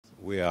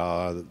We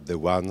are the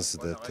ones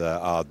that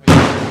are...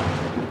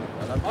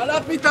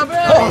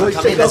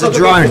 There's a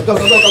drone.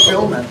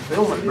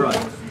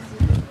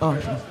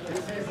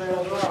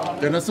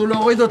 תנסו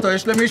להוריד אותו,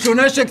 יש למישהו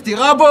נשק,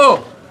 תירה בו!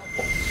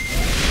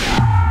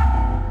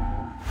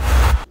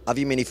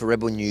 Yemini for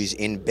Rebel News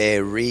in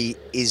Be'eri,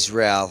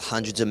 Israel,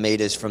 hundreds of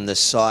meters from the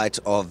site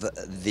of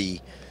the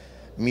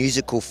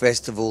musical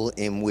festival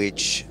in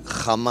which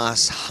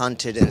Hamas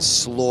hunted and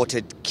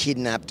slaughtered,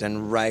 kidnapped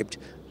and raped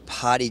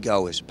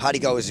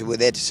partygoers who were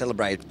there to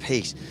celebrate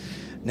peace.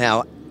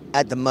 Now,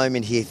 at the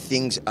moment here,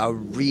 things are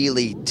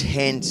really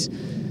tense.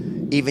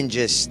 Even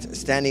just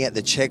standing at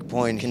the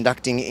checkpoint,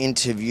 conducting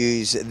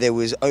interviews, there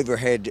was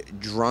overhead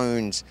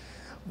drones,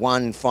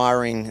 one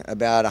firing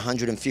about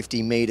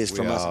 150 meters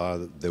from us. We are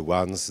the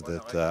ones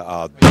that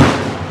are...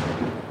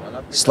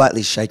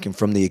 Slightly shaken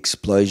from the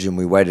explosion,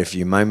 we waited a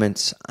few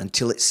moments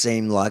until it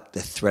seemed like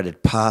the threat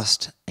had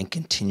passed and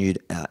continued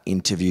our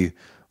interview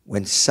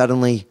when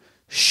suddenly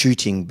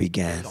shooting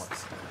began.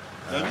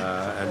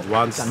 and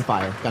once...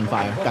 Gunfire.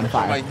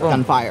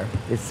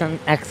 There's some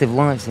active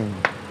launch in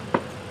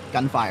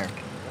gunfire.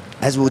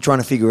 As we were trying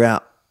to figure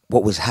out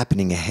what was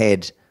happening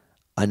ahead,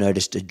 I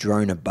noticed a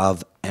drone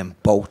above and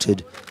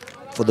bolted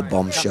for the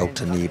bomb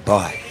shelter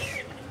nearby.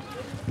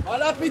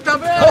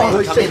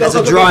 There's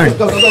a drone.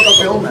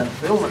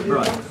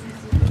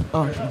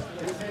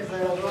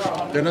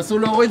 תנסו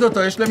להוריד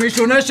אותו, יש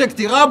למישהו נשק,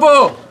 תירה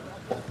בו!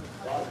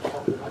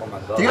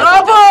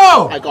 תירה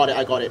בו! I got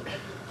it.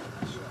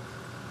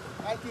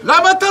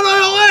 למה אתה לא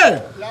יורה?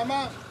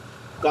 למה?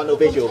 Got no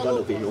visual.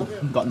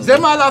 זה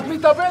מעלת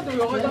מתאבד, הוא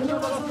יורד עכשיו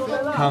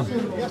בסוללה.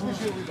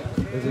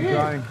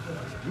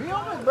 מי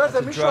עומד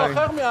בזה? מישהו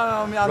אחר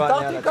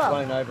מאנטארקטיקה?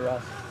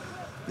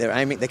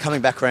 They're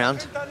coming back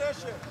around.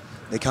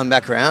 They come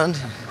back around.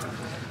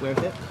 Where is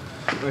it?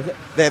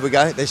 There we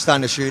go, they're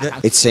starting to shoot it.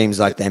 It seems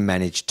like they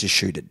managed to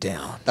shoot it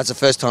down. That's the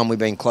first time we've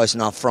been close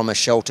enough from a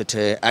shelter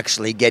to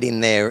actually get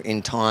in there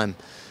in time.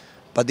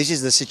 But this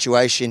is the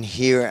situation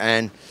here,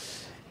 and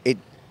it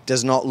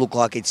does not look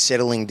like it's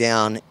settling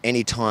down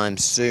anytime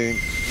soon.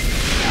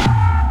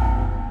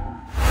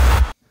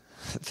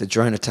 The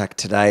drone attack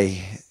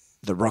today,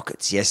 the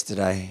rockets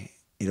yesterday,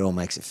 it all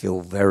makes it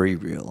feel very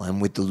real.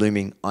 And with the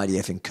looming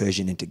IDF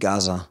incursion into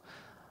Gaza,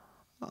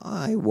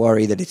 I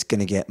worry that it's going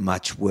to get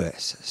much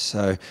worse.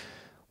 So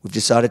we've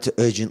decided to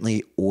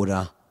urgently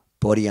order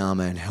body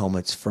armour and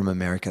helmets from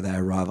America. They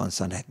arrive on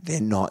Sunday.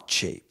 They're not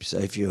cheap. So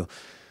if you're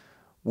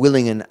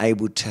willing and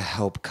able to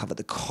help cover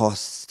the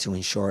costs to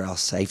ensure our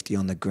safety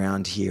on the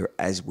ground here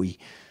as we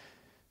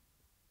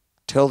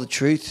tell the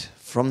truth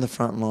from the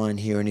front line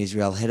here in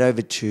Israel, head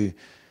over to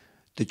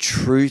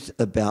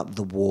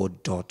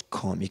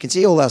thetruthaboutthewar.com. You can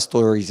see all our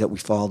stories that we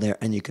file there,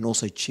 and you can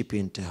also chip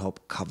in to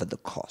help cover the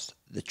cost.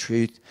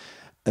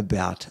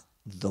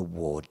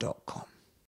 Thetruthaboutthewar.com.